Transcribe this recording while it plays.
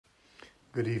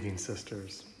Good evening,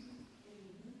 sisters.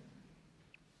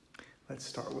 Let's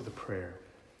start with a prayer.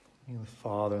 In the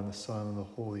Father, and the Son, and the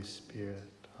Holy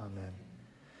Spirit. Amen.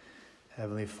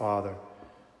 Heavenly Father,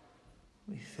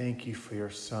 we thank you for your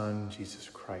Son, Jesus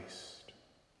Christ.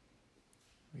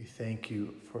 We thank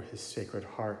you for his sacred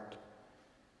heart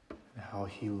and how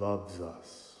he loves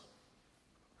us,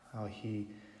 how he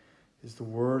is the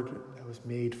Word that was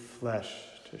made flesh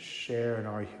to share in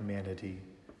our humanity,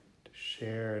 to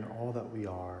share in all that we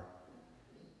are,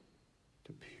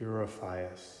 to purify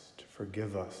us, to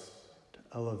forgive us, to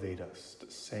elevate us, to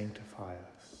sanctify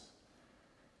us,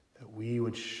 that we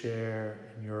would share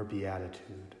in your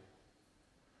beatitude.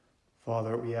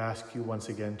 Father, we ask you once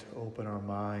again to open our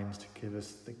minds, to give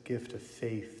us the gift of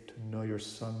faith, to know your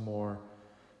Son more,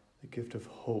 the gift of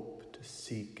hope, to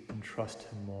seek and trust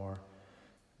him more,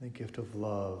 and the gift of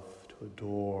love, to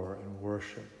adore and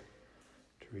worship,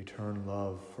 to return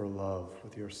love for love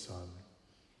with your Son.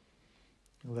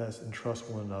 Let us entrust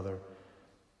one another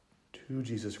to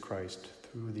Jesus Christ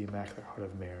through the Immaculate Heart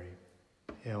of Mary.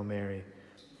 Hail Mary,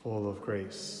 full of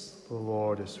grace, the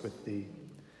Lord is with thee.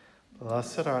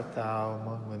 Blessed art thou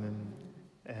among women,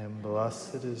 and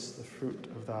blessed is the fruit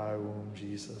of thy womb,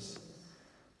 Jesus.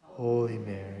 Holy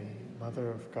Mary,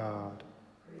 Mother of God,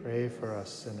 pray for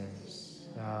us sinners,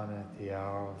 now and at the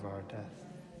hour of our death.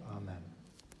 Amen.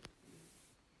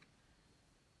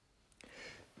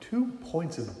 2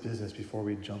 points of business before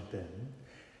we jump in.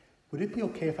 Would it be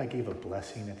okay if I gave a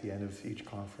blessing at the end of each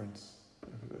conference?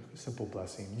 A simple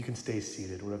blessing. You can stay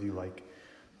seated, whatever you like.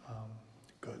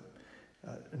 Good.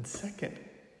 And second,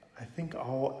 I think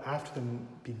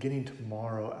beginning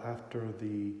tomorrow after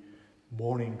the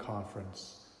morning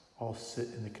conference, I'll sit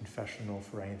in the confessional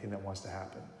for anything that wants to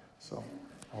happen. So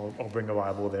I'll bring a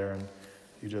Bible there and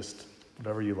you just,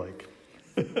 whatever you like.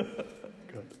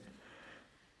 Good.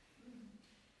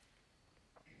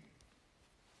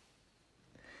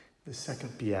 The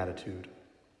second beatitude.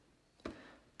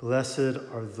 Blessed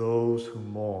are those who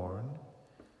mourn,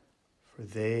 for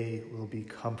they will be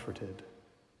comforted.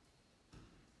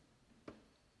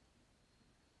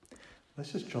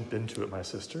 Let's just jump into it, my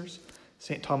sisters.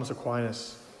 St. Thomas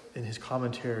Aquinas, in his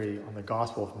commentary on the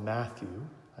Gospel of Matthew,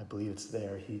 I believe it's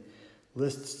there, he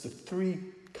lists the 3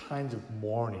 kinds of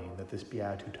mourning that this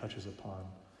beatitude touches upon.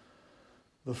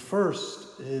 The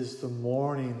first is the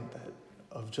mourning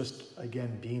of just,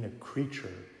 again, being a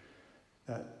creature,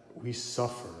 that we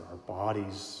suffer, our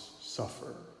bodies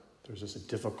suffer. There's just a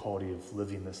difficulty of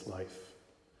living this life.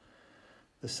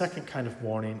 The second kind of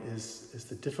mourning is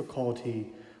the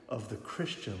difficulty of the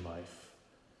Christian life,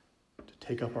 to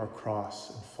take up our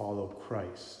cross and follow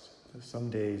Christ. Some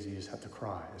days you just have to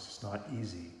cry. It's just not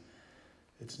easy.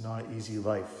 It's not an easy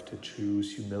life to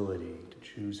choose humility, to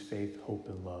choose faith, hope,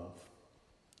 and love.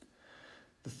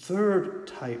 The third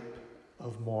type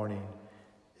of mourning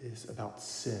is about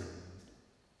sin.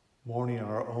 Mourning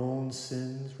our own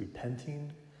sins,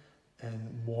 repenting,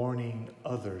 and mourning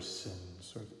others' sins,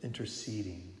 sort of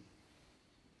interceding.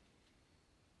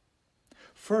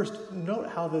 First, note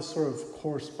how this sort of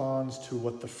corresponds to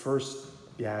what the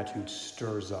first beatitude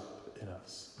stirs up in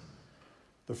us.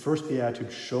 The first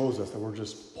beatitude shows us that we're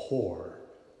just poor.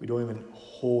 We don't even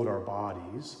hold our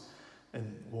bodies,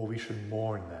 and well, we should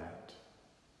mourn that,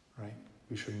 right?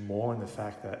 We should mourn the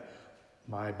fact that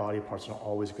my body parts are not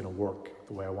always going to work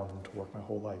the way I want them to work my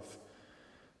whole life.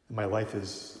 My life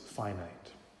is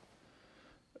finite.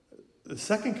 The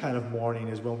second kind of mourning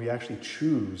is when we actually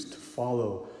choose to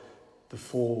follow the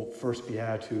full first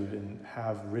beatitude and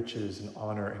have riches and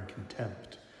honor and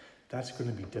contempt. That's going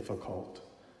to be difficult.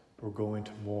 We're going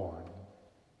to mourn.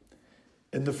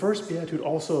 And the first beatitude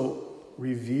also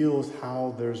reveals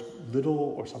how there's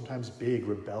little or sometimes big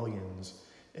rebellions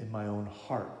in my own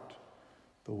heart.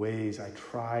 The ways I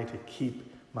try to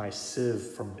keep my sieve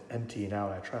from emptying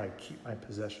out. I try to keep my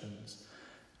possessions.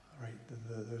 Right?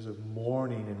 There's a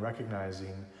mourning and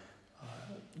recognizing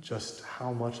just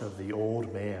how much of the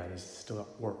old man is still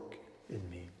at work in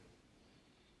me.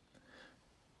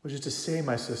 Which is to say,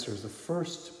 my sisters, the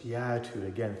first beatitude,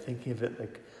 again, thinking of it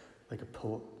like a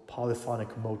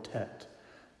polyphonic motet.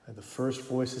 The first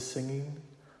voice is singing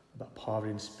about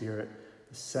poverty and spirit.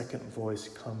 The second voice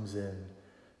comes in,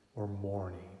 we're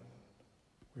mourning.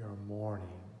 We are mourning.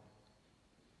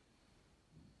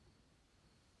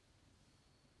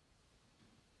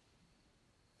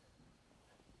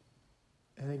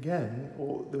 And again,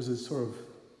 there's this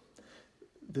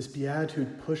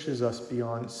beatitude pushes us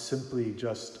beyond simply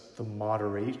just the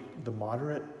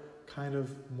moderate kind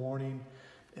of mourning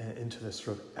and into this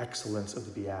sort of excellence of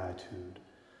the beatitude.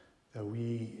 That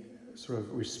we sort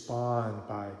of respond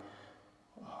by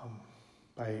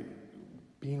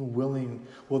Being willing,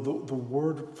 well, the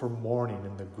word for mourning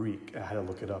in the Greek, I had to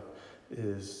look it up,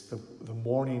 is the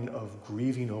mourning of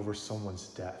grieving over someone's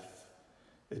death.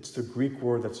 It's the Greek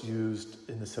word that's used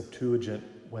in the Septuagint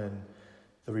when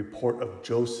the report of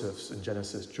Joseph's, in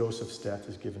Genesis, Joseph's death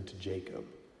is given to Jacob.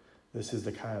 This is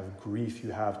the kind of grief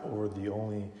you have over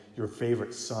your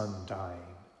favorite son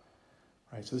dying,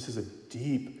 right? So this is a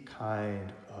deep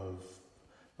kind of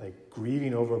like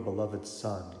grieving over a beloved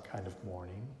son kind of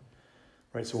mourning,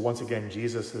 right? So once again,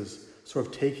 Jesus is sort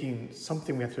of taking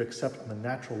something we have to accept on the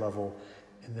natural level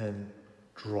and then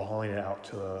drawing it out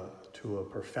to a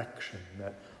perfection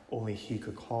that only he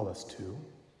could call us to.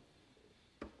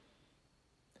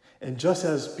 And just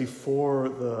as before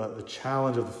the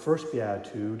challenge of the first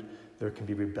Beatitude, there can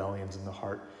be rebellions in the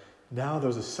heart, now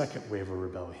there's a second wave of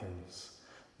rebellions.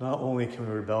 Not only can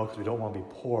we rebel because we don't want to be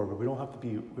poor, but we don't have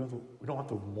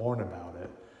to mourn about it.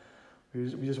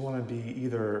 We just want to be we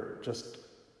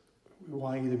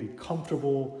want to either be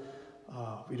comfortable.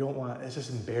 It's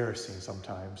just embarrassing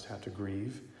sometimes to have to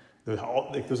grieve. There's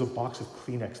a box of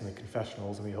Kleenex in the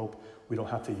confessionals, and we hope we don't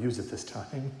have to use it this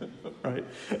time, right?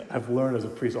 I've learned as a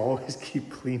priest, always keep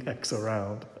Kleenex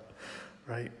around,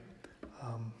 right?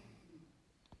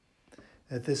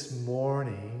 That this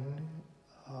morning,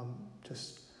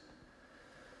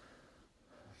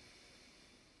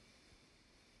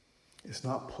 it's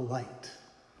not polite,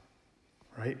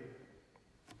 right?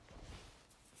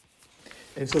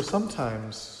 And so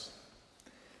sometimes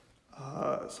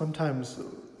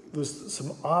there's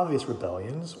some obvious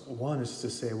rebellions. One is to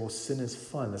say, well, sin is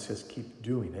fun, let's just keep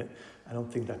doing it. I don't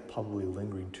think that's probably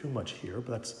lingering too much here,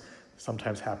 but that's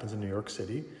sometimes happens in New York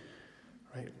City,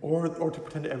 right? Or to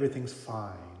pretend everything's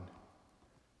fine,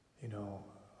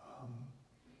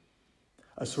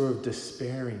 a sort of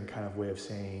despairing kind of way of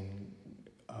saying,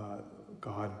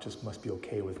 God just must be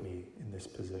okay with me in this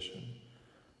position,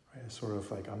 right? It's sort of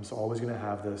like, I'm always going to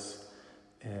have this,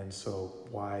 and so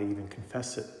why even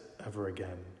confess it ever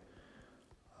again?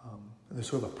 And there's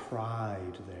sort of a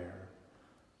pride there,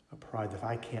 a pride that if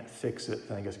I can't fix it,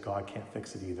 then I guess God can't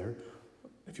fix it either.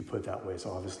 If you put it that way, it's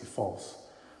obviously false.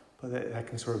 But that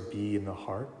can sort of be in the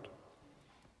heart.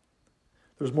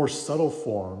 There's more subtle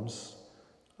forms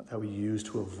that we use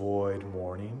to avoid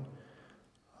mourning.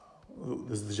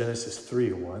 There's the Genesis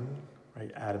 3 one,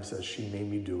 right? Adam says, she made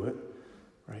me do it,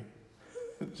 right?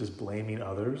 Just blaming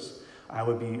others. I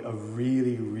would be a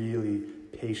really, really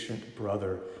patient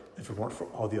brother if it weren't for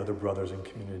all the other brothers in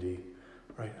community,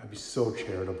 right? I'd be so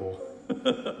charitable.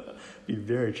 Be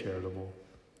very charitable.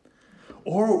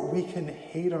 Or we can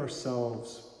hate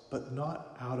ourselves, but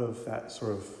not out of that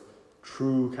sort of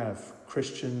true kind of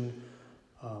Christian,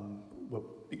 what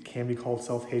can be called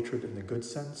self-hatred in the good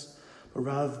sense, but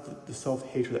rather the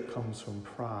self-hatred that comes from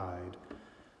pride,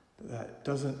 that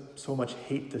doesn't so much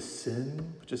hate the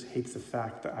sin, but just hates the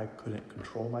fact that I couldn't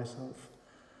control myself.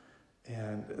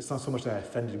 And it's not so much that I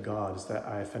offended God, it's that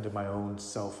I offended my own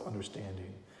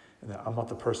self-understanding, and that I'm not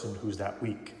the person who's that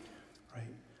weak, right?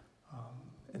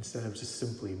 Instead of just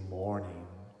simply mourning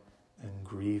and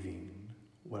grieving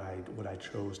what I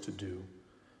chose to do.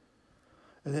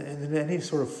 And then any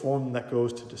sort of form that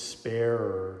goes to despair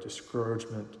or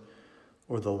discouragement,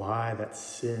 or the lie that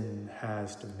sin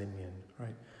has dominion,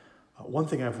 right? One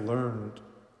thing I've learned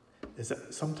is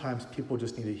that sometimes people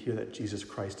just need to hear that Jesus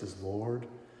Christ is Lord,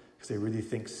 because they really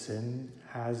think sin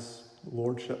has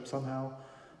lordship somehow.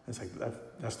 And it's like,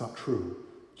 that's not true.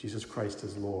 Jesus Christ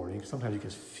is Lord. Sometimes you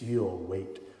can feel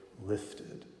weight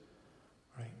lifted,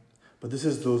 right? But this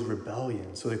is those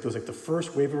rebellions. So there's like the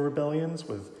first wave of rebellions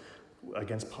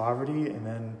against poverty, and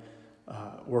then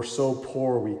we're so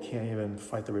poor we can't even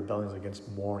fight the rebellions against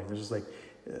mourning. There's just like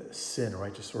sin,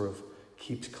 right? Just sort of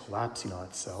keeps collapsing on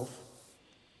itself.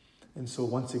 And so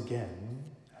once again,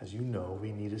 as you know,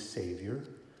 we need a Savior.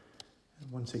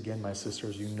 And once again, my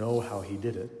sisters, you know how he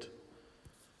did it.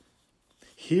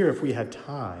 Here, if we had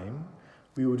time,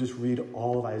 we would just read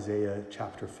all of Isaiah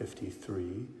chapter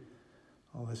 53.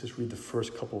 Let's just read the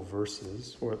first couple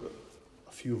verses, or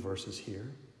a few verses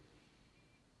here.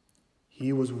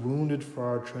 He was wounded for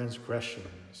our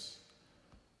transgressions,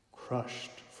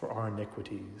 crushed for our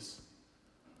iniquities.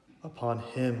 Upon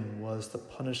him was the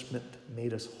punishment that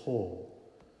made us whole,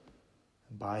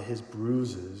 and by his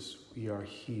bruises we are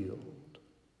healed.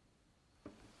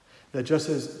 That just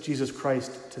as Jesus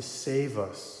Christ, to save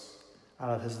us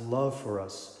out of his love for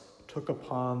us, took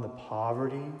upon the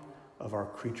poverty of our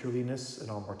creatureliness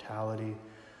and our mortality,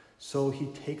 so he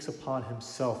takes upon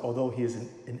himself, although he is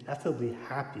ineffably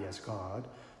happy as God,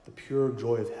 the pure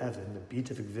joy of heaven, the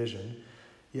beatific vision,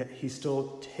 yet he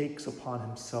still takes upon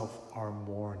himself our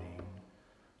mourning,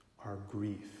 our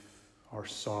grief, our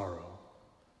sorrow.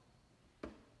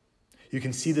 You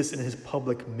can see this in his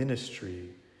public ministry,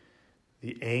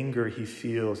 the anger he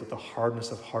feels at the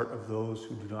hardness of heart of those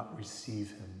who do not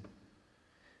receive him.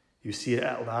 You see it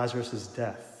at Lazarus'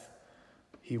 death.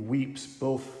 He weeps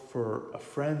both for a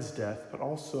friend's death, but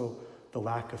also the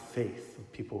lack of faith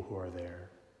of people who are there.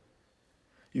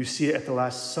 You see it at the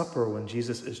Last Supper when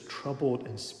Jesus is troubled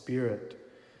in spirit,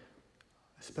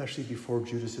 especially before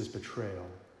Judas' betrayal.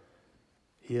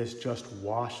 He has just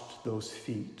washed those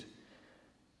feet,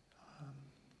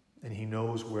 and he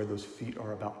knows where those feet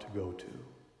are about to go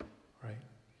to, right?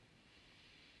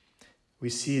 We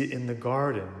see it in the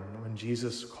garden when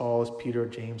Jesus calls Peter,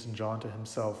 James, and John to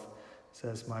himself,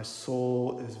 says, "My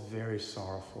soul is very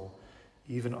sorrowful,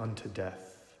 even unto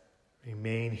death.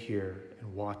 Remain here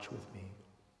and watch with me."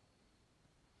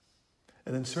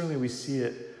 And then certainly we see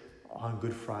it on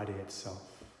Good Friday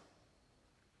itself.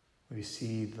 We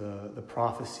see the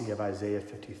prophecy of Isaiah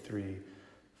 53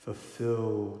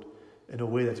 fulfilled in a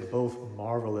way that's both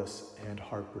marvelous and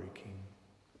heartbreaking.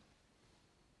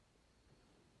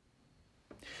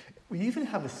 We even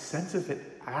have a sense of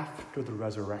it after the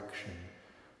resurrection.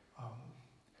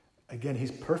 Again,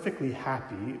 he's perfectly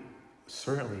happy,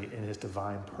 certainly in his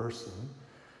divine person,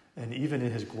 and even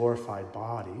in his glorified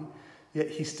body, yet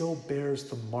he still bears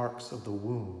the marks of the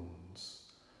wounds.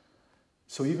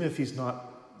 So even if he's not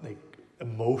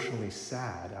emotionally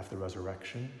sad after the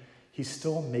resurrection, he's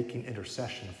still making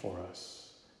intercession for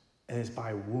us. And it's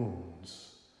by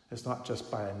wounds. It's not just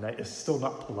by it's still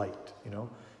not polite,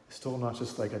 It's still not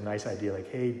just like a nice idea, like,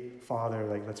 "Hey, Father,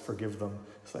 let's forgive them."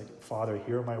 It's like, "Father,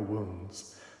 here are my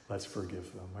wounds. Let's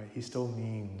forgive them," right? He still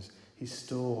means, he's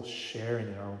still sharing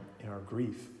in our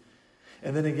grief.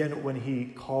 And then again, when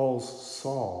he calls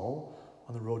Saul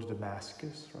on the road to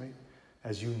Damascus, right?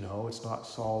 "As you know, it's not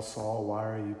Saul, Saul, why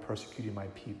are you persecuting my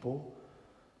people?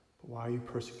 But why are you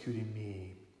persecuting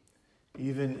me?"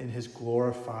 Even in his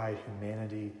glorified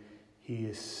humanity, he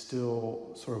is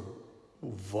still sort of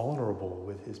vulnerable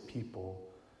with his people.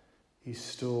 He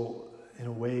still, in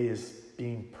a way, is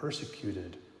being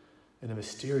persecuted in a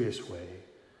mysterious way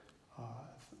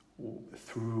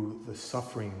through the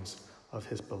sufferings of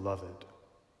his beloved.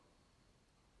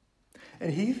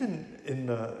 And he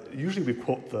even, usually we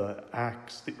quote the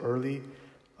Acts, the early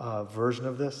version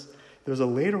of this. There's a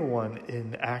later one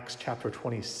in Acts chapter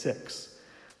 26,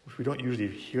 which we don't usually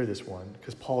hear this one,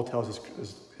 because Paul tells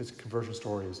his conversion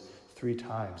stories 3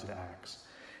 times in Acts.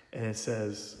 And it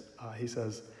says, he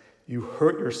says, "You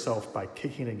hurt yourself by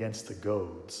kicking against the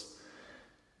goads."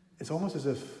 It's almost as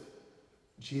if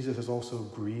Jesus is also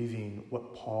grieving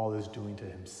what Paul is doing to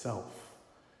himself.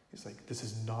 He's like, "This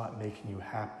is not making you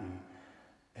happy,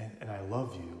 and I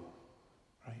love you,"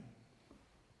 right?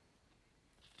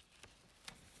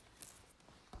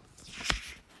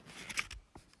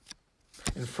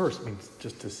 And first,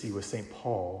 just to see with St.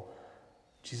 Paul,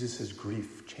 Jesus'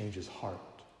 grief changes heart.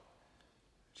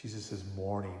 Jesus'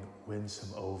 mourning wins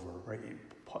him over, right?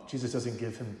 Jesus doesn't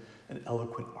give him an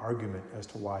eloquent argument as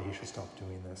to why he should stop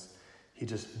doing this. He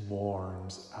just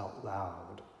mourns out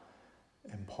loud,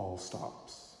 and Paul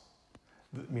stops.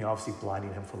 Obviously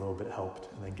blinding him for a little bit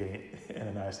helped, and then getting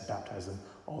Ananias to baptize him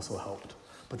also helped.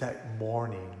 But that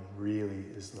mourning really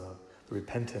is the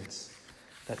repentance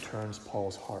that turns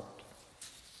Paul's heart.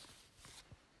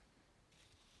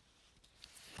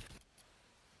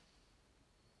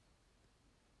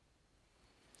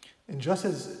 And just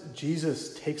as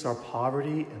Jesus takes our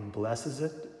poverty and blesses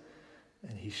it,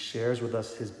 and he shares with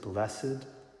us his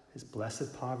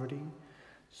blessed poverty,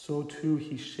 so too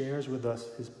he shares with us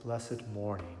his blessed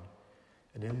mourning,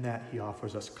 and in that he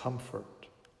offers us comfort.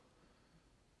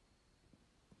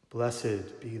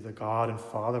 "Blessed be the God and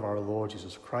Father of our Lord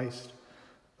Jesus Christ,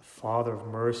 the Father of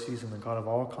mercies and the God of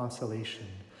all consolation,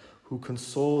 who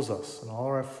consoles us in all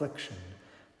our affliction,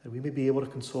 that we may be able to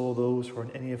console those who are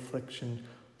in any affliction,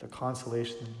 the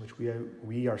consolation which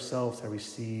we ourselves have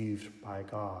received by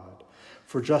God.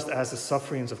 For just as the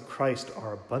sufferings of Christ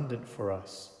are abundant for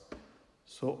us,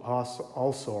 so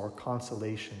also our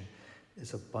consolation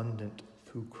is abundant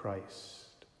through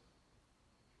Christ."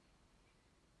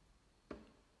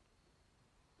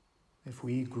 If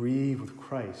we grieve with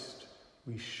Christ,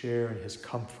 we share in his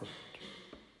comfort.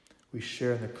 We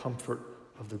share in the comfort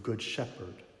of the Good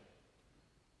Shepherd.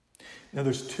 Now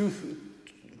there's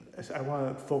I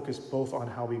want to focus both on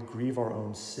how we grieve our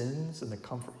own sins and the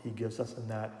comfort he gives us in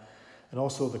that, and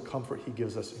also the comfort he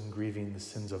gives us in grieving the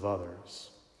sins of others.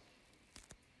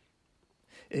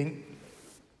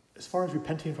 As far as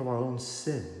repenting from our own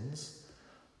sins,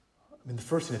 the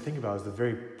first thing to think about is the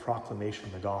very proclamation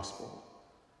of the gospel.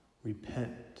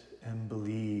 Repent and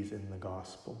believe in the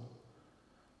gospel.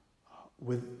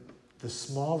 the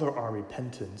smaller our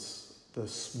repentance, the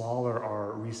smaller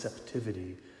our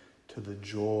receptivity to the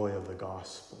joy of the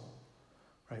gospel.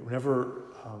 Right? Whenever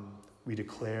we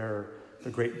declare the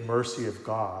great mercy of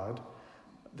God,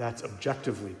 that's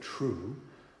objectively true.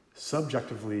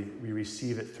 Subjectively, we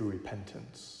receive it through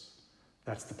repentance.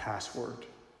 That's the password,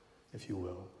 if you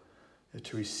will.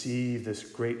 To receive this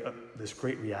great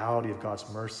reality of God's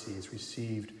mercy is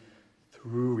received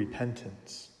through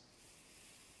repentance.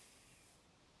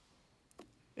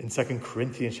 In 2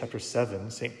 Corinthians chapter 7,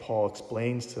 St. Paul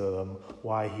explains to them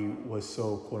why he was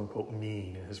so, quote unquote,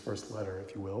 mean in his first letter,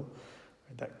 if you will.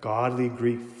 That godly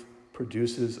grief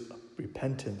produces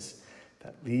repentance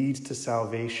that leads to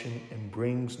salvation and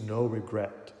brings no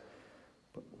regret,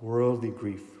 but worldly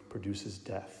grief produces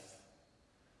death.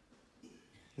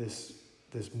 This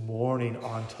mourning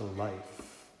onto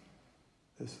life,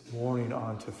 this mourning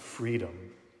onto freedom.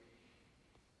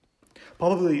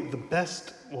 Probably the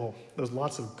best, there's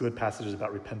lots of good passages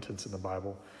about repentance in the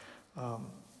Bible.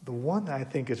 The one that I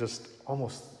think is just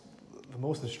almost the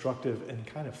most instructive and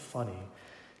kind of funny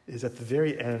is at the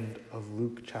very end of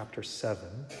Luke chapter 7.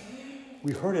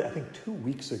 We heard it, I think, 2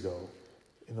 weeks ago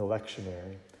in the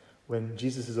lectionary when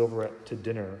Jesus is over to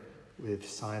dinner with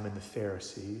Simon the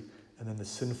Pharisee, and then the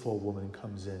sinful woman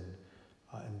comes in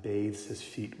and bathes his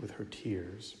feet with her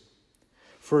tears.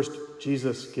 First,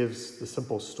 Jesus gives the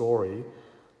simple story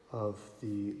of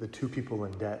the two people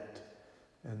in debt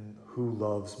and who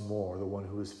loves more, the one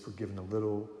who is forgiven a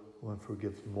little, the one who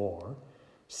forgives more.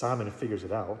 Simon figures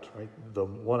it out, right? The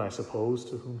one, I suppose,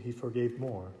 to whom he forgave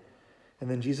more. And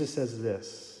then Jesus says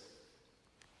this,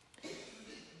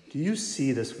 "Do you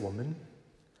see this woman?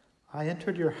 I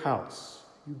entered your house.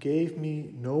 You gave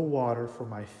me no water for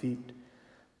my feet,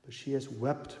 but she has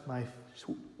wet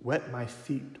my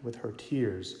feet with her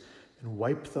tears and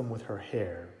wiped them with her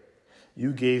hair.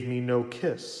 You gave me no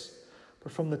kiss,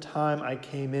 but from the time I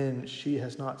came in, she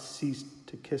has not ceased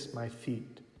to kiss my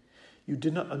feet. You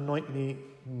did not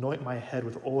anoint my head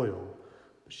with oil,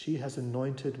 but she has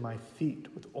anointed my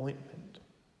feet with ointment.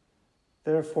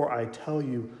 Therefore I tell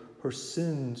you, her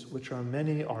sins, which are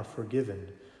many, are forgiven,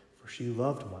 for she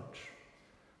loved much.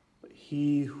 But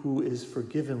he who is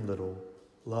forgiven little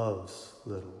loves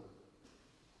little."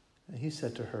 And he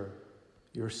said to her,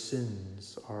 "Your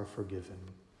sins are forgiven."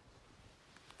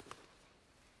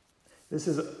 This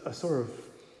is a sort of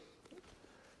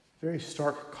very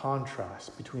stark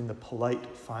contrast between the polite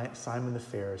Simon the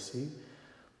Pharisee,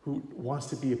 who wants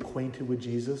to be acquainted with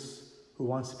Jesus, who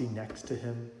wants to be next to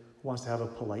him, who wants to have a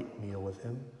polite meal with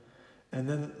him, and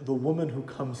then the woman who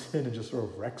comes in and just sort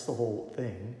of wrecks the whole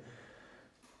thing.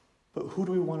 But who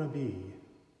do we want to be?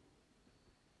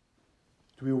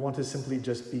 Do we want to simply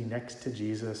just be next to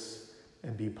Jesus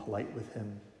and be polite with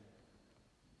him?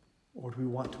 Or do we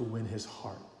want to win his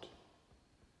heart?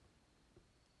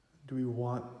 Do we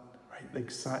want,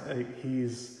 right,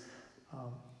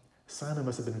 Simon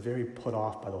must have been very put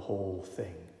off by the whole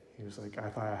thing. He was like, I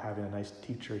thought I having a nice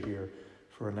teacher here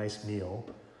for a nice meal,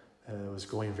 and it was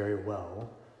going very well,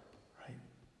 right?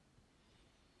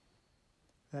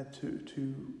 That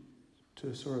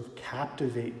to sort of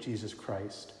captivate Jesus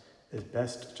Christ is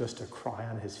best just to cry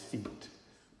on his feet,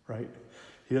 right?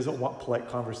 He doesn't want polite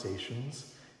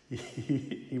conversations.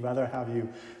 He'd rather have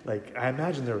you, I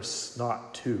imagine there was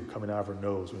snot too coming out of her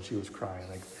nose when she was crying,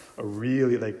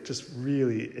 just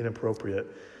really inappropriate,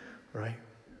 right?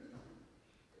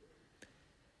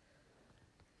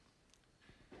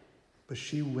 But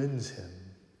she wins him.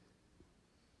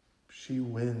 She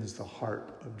wins the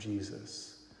heart of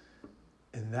Jesus.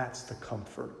 And that's the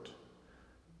comfort,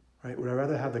 right? Would I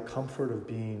rather have the comfort of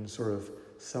being sort of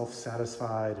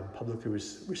self-satisfied and publicly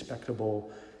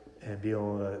respectable and be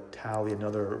able to tally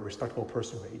another respectable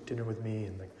person who ate dinner with me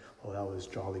and that was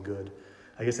jolly good.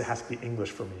 I guess it has to be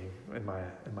English for me in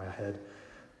my head.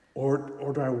 Or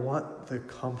do I want the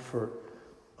comfort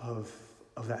of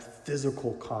that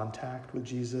physical contact with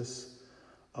Jesus,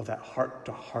 of that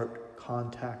heart-to-heart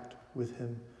contact with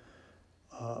him,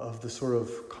 of the sort of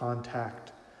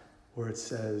contact where it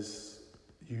says,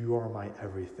 "You are my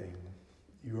everything.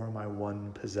 You are my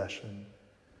one possession."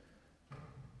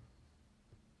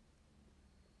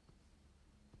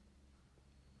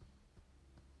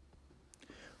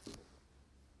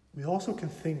 We also can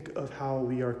think of how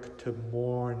we are to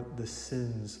mourn the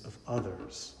sins of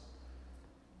others.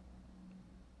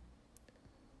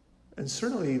 And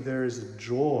certainly there is a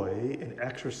joy in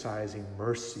exercising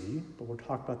mercy, but we'll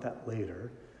talk about that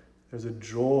later. There's a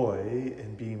joy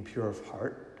in being pure of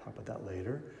heart. Talk about that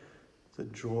later. There's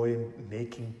a joy in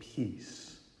making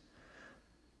peace.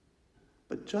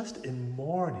 But just in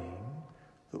mourning,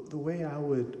 the way I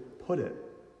would put it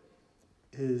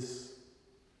is,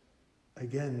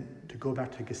 again, to go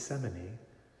back to Gethsemane.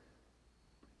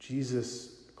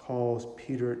 Jesus calls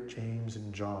Peter, James,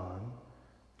 and John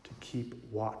to keep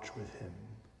watch with him.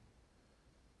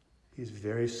 He's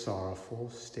very sorrowful.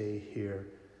 Stay here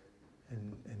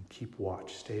and keep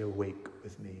watch. Stay awake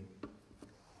with me.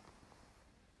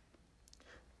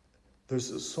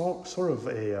 There's sort of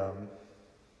a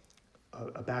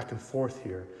back and forth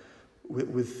here.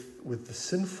 With the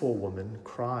sinful woman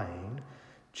crying,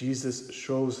 Jesus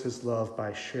shows his love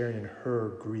by sharing in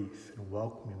her grief and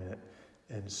welcoming it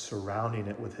and surrounding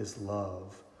it with his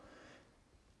love.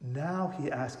 Now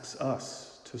he asks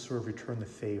us to sort of return the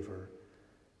favor,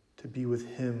 to be with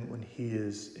him when he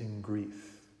is in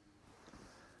grief.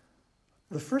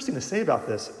 The first thing to say about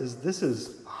this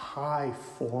is a high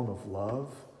form of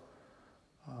love.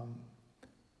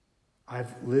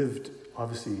 I've lived,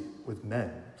 obviously, with men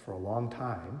for a long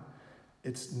time.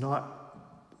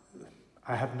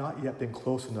 I have not yet been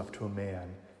close enough to a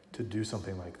man to do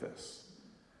something like this,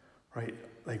 right?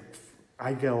 Like,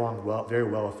 I get along very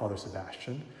well with Father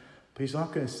Sebastian, but he's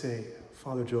not going to say,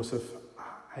 Father Joseph,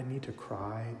 I need to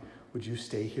cry. Would you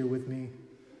stay here with me?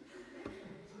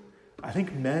 I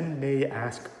think men may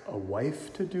ask a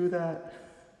wife to do that.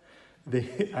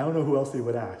 I don't know who else they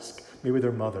would ask. Maybe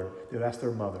their mother. They would ask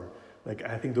their mother. Like,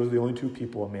 I think those are the only two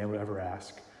people a man would ever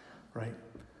ask, right?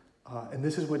 And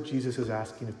this is what Jesus is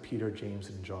asking of Peter, James,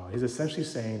 and John. He's essentially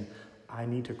saying, I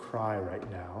need to cry right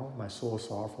now. My soul is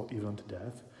sorrowful even unto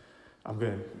death. I'm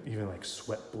going to even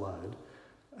sweat blood.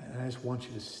 And I just want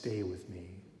you to stay with me.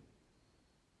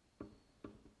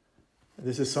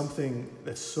 This is something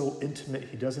that's so intimate.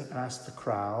 He doesn't ask the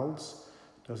crowds,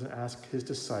 doesn't ask his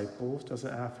disciples,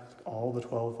 doesn't ask all the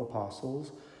 12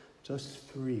 apostles, just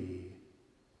 3.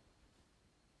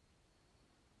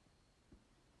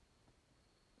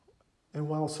 And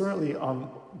while certainly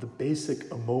on the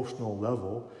basic emotional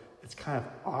level, it's kind of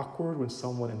awkward when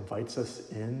someone invites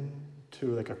us in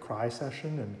to a cry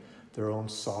session and their own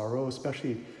sorrow,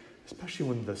 especially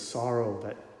when the sorrow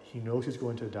that he knows he's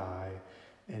going to die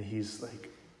and he's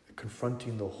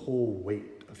confronting the whole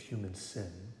weight of human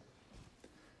sin.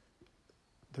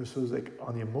 There's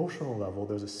on the emotional level,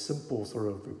 there's a simple sort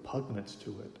of repugnance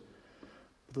to it.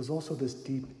 But there's also this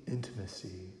deep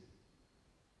intimacy.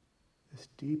 This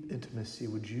deep intimacy,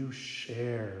 would you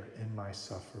share in my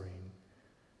suffering?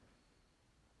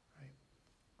 Right?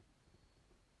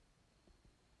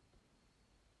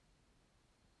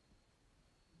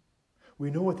 We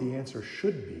know what the answer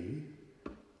should be.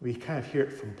 We kind of hear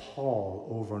it from Paul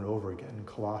over and over again in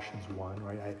Colossians 1,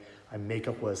 right? I make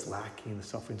up what is lacking in the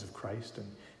sufferings of Christ,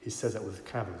 and he says that with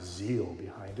kind of a zeal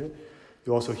behind it.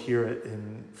 You also hear it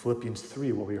in Philippians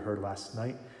 3, what we heard last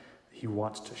night. He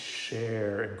wants to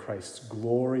share in Christ's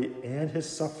glory and his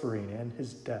suffering and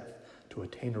his death to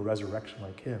attain a resurrection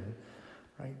like him,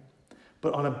 right?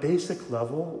 But on a basic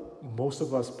level, most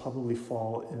of us probably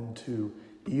fall into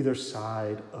either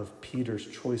side of Peter's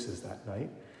choices that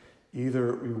night.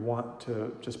 Either we want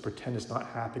to just pretend it's not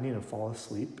happening and fall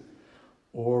asleep,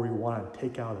 or we want to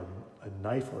take out a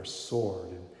knife or a sword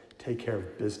and take care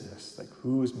of business.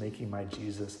 Who is making my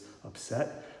Jesus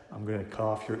upset? I'm going to cut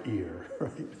off your ear,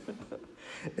 right?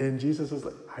 And Jesus is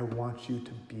I want you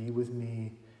to be with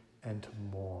me and to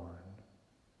mourn.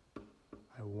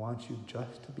 I want you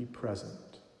just to be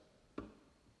present.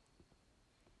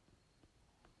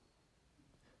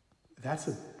 That's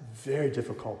a very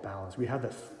difficult balance. We have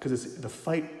that, because it's the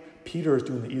fight. Peter is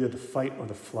doing either the fight or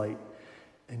the flight.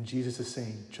 And Jesus is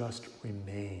saying, just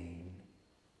remain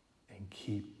and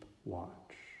keep watch.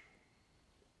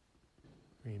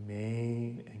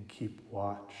 Remain and keep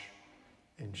watch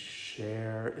and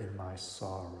share in my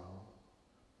sorrow.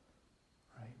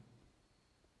 Right?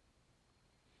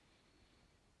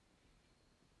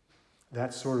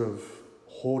 That sort of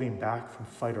holding back from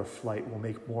fight or flight will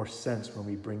make more sense when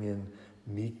we bring in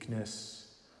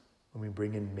meekness, when we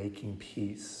bring in making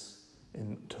peace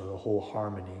into the whole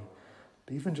harmony.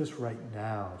 But even just right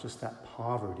now, just that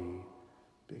poverty,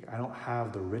 I don't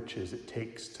have the riches it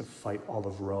takes to fight all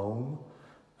of Rome.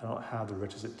 I don't have the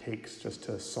riches it takes just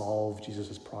to solve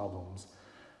Jesus' problems.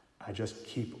 I just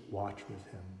keep watch with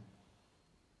him.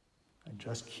 I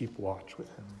just keep watch with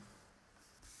him.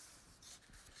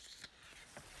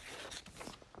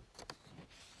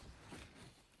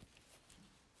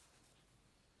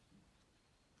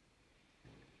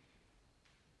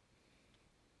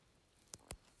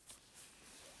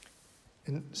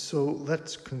 And so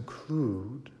let's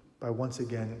conclude by once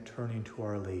again turning to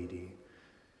Our Lady.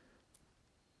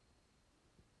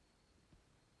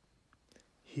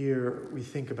 Here we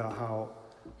think about how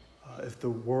If the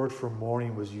word for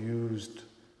mourning was used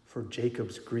for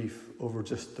Jacob's grief over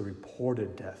just the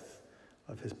reported death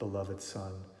of his beloved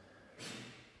son,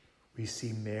 we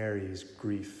see Mary's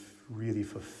grief really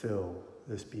fulfill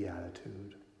this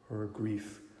beatitude, her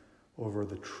grief over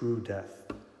the true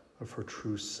death of her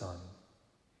true son.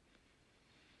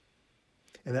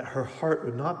 And that her heart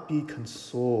would not be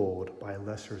consoled by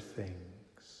lesser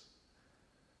things.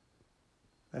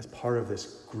 That's part of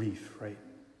this grief, right?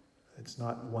 It's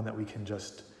not one that we can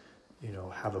just,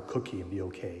 have a cookie and be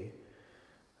okay.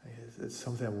 It's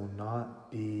something that will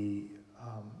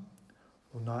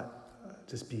not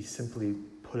just be simply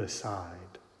put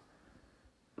aside.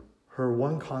 Her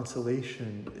one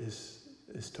consolation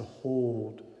is to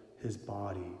hold his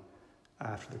body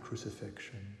after the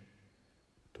crucifixion,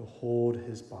 to hold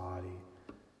his body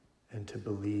and to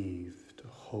believe, to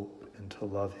hope, and to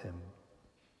love him.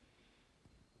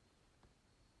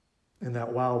 And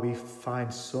that while we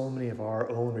find so many of our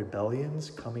own rebellions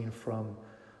coming from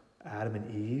Adam and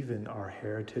Eve and our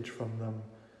heritage from them,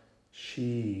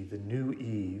 she, the new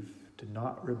Eve, did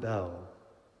not rebel.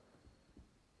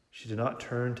 She did not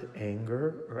turn to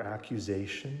anger or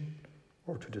accusation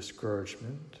or to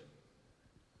discouragement,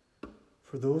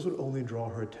 for those would only draw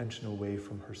her attention away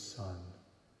from her son.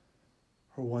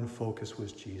 Her one focus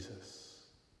was Jesus,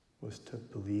 was to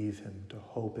believe him, to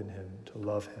hope in him, to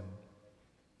love him.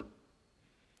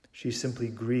 She simply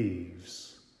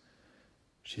grieves.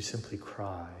 She simply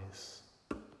cries.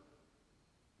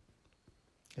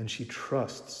 And she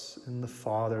trusts in the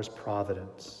Father's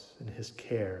providence, in his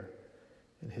care,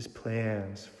 in his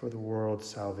plans for the world's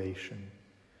salvation.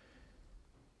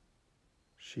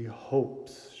 She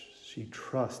hopes, she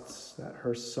trusts that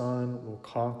her son will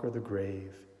conquer the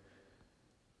grave.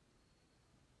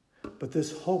 But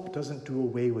this hope doesn't do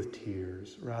away with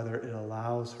tears. Rather, it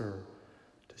allows her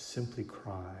to simply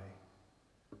cry.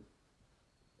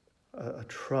 A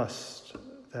trust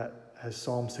that, as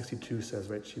Psalm 62 says,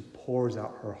 right, she pours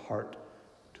out her heart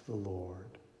to the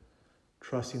Lord,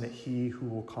 trusting that he who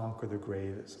will conquer the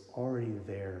grave is already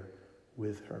there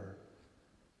with her,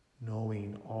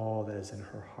 knowing all that is in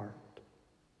her heart.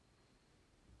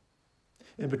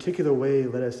 In a particular way,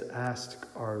 let us ask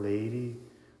Our Lady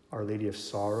of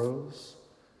Sorrows,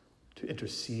 to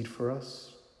intercede for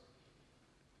us,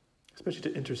 especially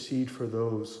to intercede for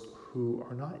those who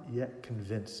are not yet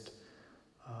convinced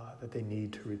that they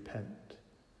need to repent,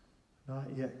 not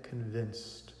yet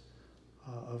convinced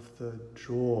of the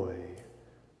joy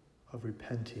of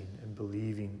repenting and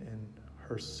believing in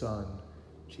her Son,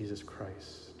 Jesus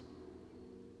Christ.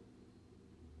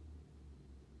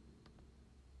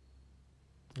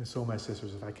 And so, my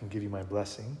sisters, if I can give you my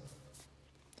blessing,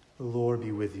 the Lord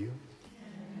be with you.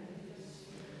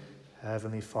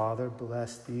 Heavenly Father,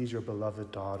 bless these your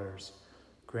beloved daughters.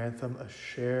 Grant them a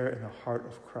share in the heart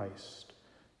of Christ,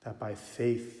 that by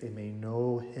faith they may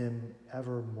know him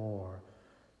evermore,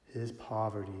 his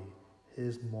poverty,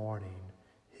 his mourning,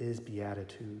 his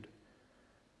beatitude.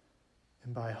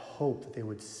 And by hope that they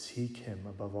would seek him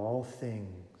above all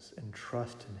things and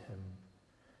trust in him.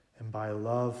 And by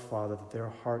love, Father, that their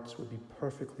hearts would be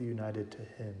perfectly united to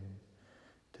him,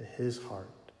 to his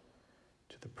heart,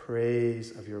 to the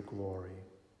praise of your glory.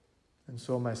 And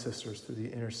so, my sisters, through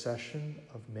the intercession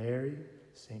of Mary,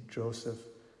 St. Joseph,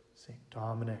 St.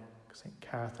 Dominic, St.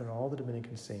 Catherine, all the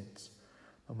Dominican saints,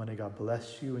 Almighty God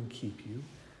bless you and keep you,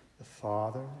 the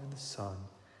Father and the Son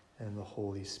and the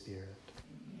Holy Spirit.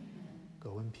 Amen.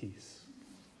 Go in peace.